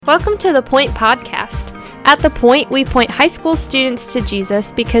Welcome to The Point Podcast. At The Point, we point high school students to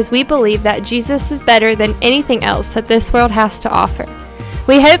Jesus because we believe that Jesus is better than anything else that this world has to offer.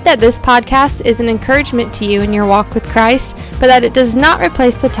 We hope that this podcast is an encouragement to you in your walk with Christ, but that it does not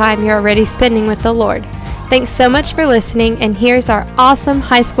replace the time you're already spending with the Lord. Thanks so much for listening, and here's our awesome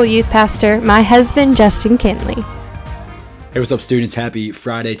high school youth pastor, my husband, Justin Kinley. Hey, what's up, students? Happy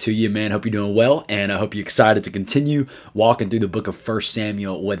Friday to you, man. Hope you're doing well, and I hope you're excited to continue walking through the book of 1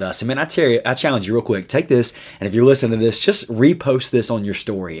 Samuel with us. And man, I challenge you real quick. Take this, and if you're listening to this, just repost this on your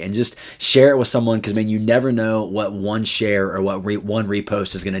story and just share it with someone, because, man, you never know what one share or what one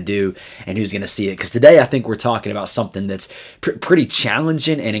repost is going to do and who's going to see it. Because today I think we're talking about something that's pretty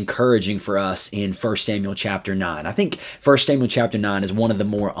challenging and encouraging for us in 1 Samuel chapter 9. I think 1 Samuel chapter 9 is one of the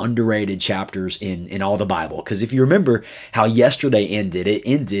more underrated chapters in all the Bible, because if you remember how yesterday ended, it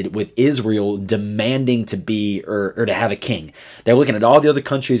ended with Israel demanding to be or to have a king. They're looking at all the other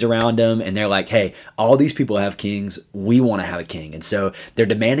countries around them, and they're like, hey, all these people have kings. We want to have a king. And so they're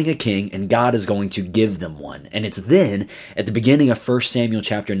demanding a king, and God is going to give them one. And it's then at the beginning of 1 Samuel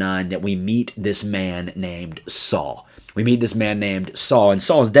chapter 9 that we meet this man named Saul. We meet this man named Saul, and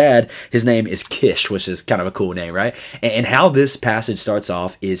Saul's dad, his name is Kish, which is kind of a cool name, right? And how this passage starts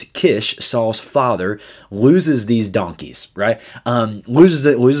off is Kish, Saul's father, loses these donkeys, right?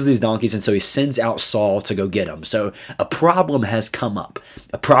 Loses these donkeys, and so he sends out Saul to go get them. So a problem has come up.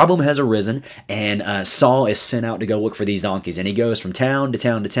 A problem has arisen, and Saul is sent out to go look for these donkeys. And he goes from town to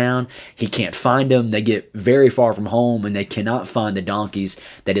town to town. He can't find them. They get very far from home, and they cannot find the donkeys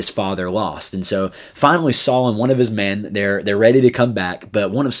that his father lost. And so finally Saul and one of his men, they're ready to come back, but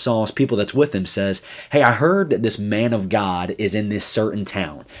one of Saul's people that's with him says, hey, I heard that this man of God is in this certain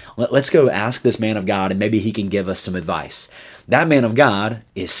town. Let's go ask this man of God, and maybe he can give us some advice. That man of God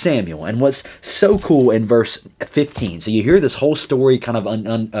is Samuel. And what's so cool in verse 15, so you hear this whole story kind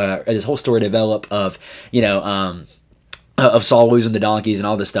of this whole story develop of, of Saul losing the donkeys and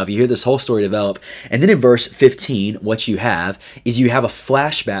all this stuff. You hear this whole story develop. And then in verse 15, what you have is you have a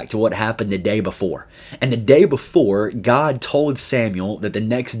flashback to what happened the day before. And the day before, God told Samuel that the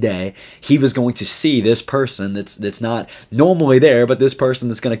next day he was going to see this person that's not normally there, but this person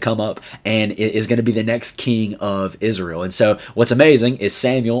that's going to come up and is going to be the next king of Israel. And so what's amazing is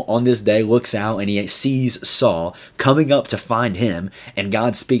Samuel on this day looks out and he sees Saul coming up to find him. And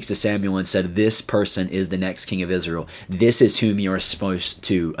God speaks to Samuel and said, this person is the next king of Israel. This is whom you are supposed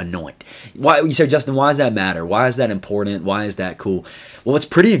to anoint. Why, you say, Justin, why does that matter? Why is that important? Why is that cool? Well, what's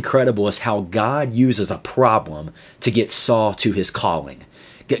pretty incredible is how God uses a problem to get Saul to his calling.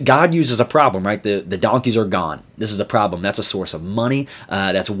 God uses a problem, right? The donkeys are gone. This is a problem. That's a source of money.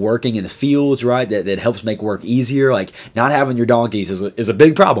 That's working in the fields, right? That helps make work easier. Like not having your donkeys is a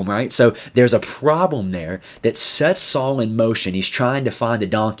big problem, right? So there's a problem there that sets Saul in motion. He's trying to find the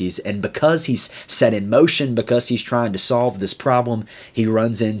donkeys. And because he's set in motion, because he's trying to solve this problem, he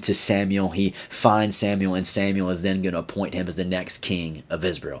runs into Samuel. He finds Samuel, and Samuel is then going to appoint him as the next king of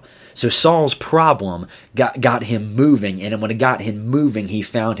Israel. So Saul's problem got him moving. And when it got him moving, he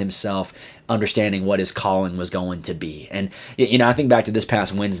found himself understanding what his calling was going to be. And, I think back to this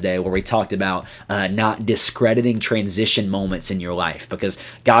past Wednesday where we talked about not discrediting transition moments in your life, because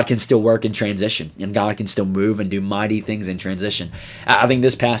God can still work in transition and God can still move and do mighty things in transition. I think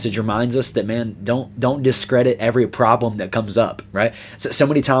this passage reminds us that, man, don't discredit every problem that comes up, right? So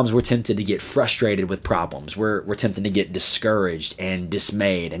many times we're tempted to get frustrated with problems. We're tempted to get discouraged and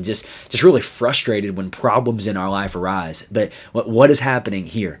dismayed and just really frustrated when problems in our life arise. But what is happening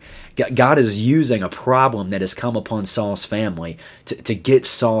here? God is using a problem that has come upon Saul's family to get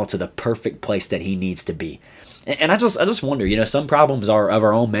Saul to the perfect place that he needs to be. And I just wonder, some problems are of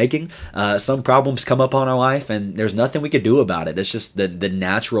our own making. Some problems come up on our life, and there's nothing we could do about it. It's just the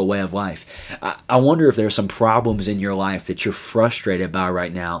natural way of life. I wonder if there's some problems in your life that you're frustrated by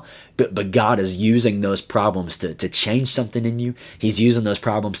right now, but God is using those problems to change something in you. He's using those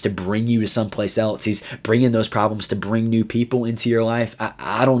problems to bring you to someplace else. He's bringing those problems to bring new people into your life.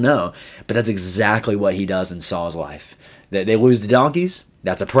 I don't know, but that's exactly what he does in Saul's life. They lose the donkeys.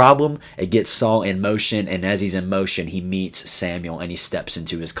 That's a problem. It gets Saul in motion, and as he's in motion, he meets Samuel, and he steps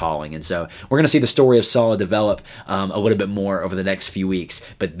into his calling. And so we're going to see the story of Saul develop a little bit more over the next few weeks,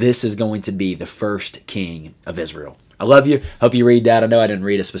 but this is going to be the first king of Israel. I love you. Hope you read that. I know I didn't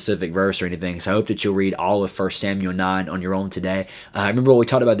read a specific verse or anything, so I hope that you'll read all of 1 Samuel 9 on your own today. Remember what we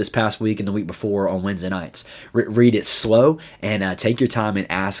talked about this past week and the week before on Wednesday nights. Read it slow and take your time and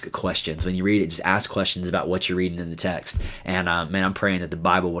ask questions. When you read it, just ask questions about what you're reading in the text. And man, I'm praying that the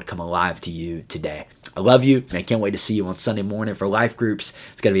Bible would come alive to you today. I love you, and I can't wait to see you on Sunday morning for life groups.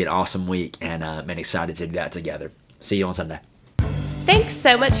 It's going to be an awesome week, and I'm excited to do that together. See you on Sunday. Thanks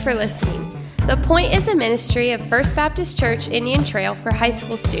so much for listening. The Point is a ministry of First Baptist Church Indian Trail for high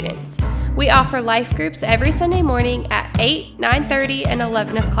school students. We offer life groups every Sunday morning at 8, 9:30, and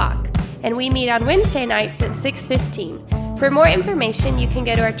 11 o'clock, and we meet on Wednesday nights at 6:15. For more information, you can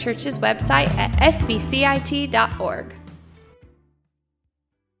go to our church's website at fbcit.org.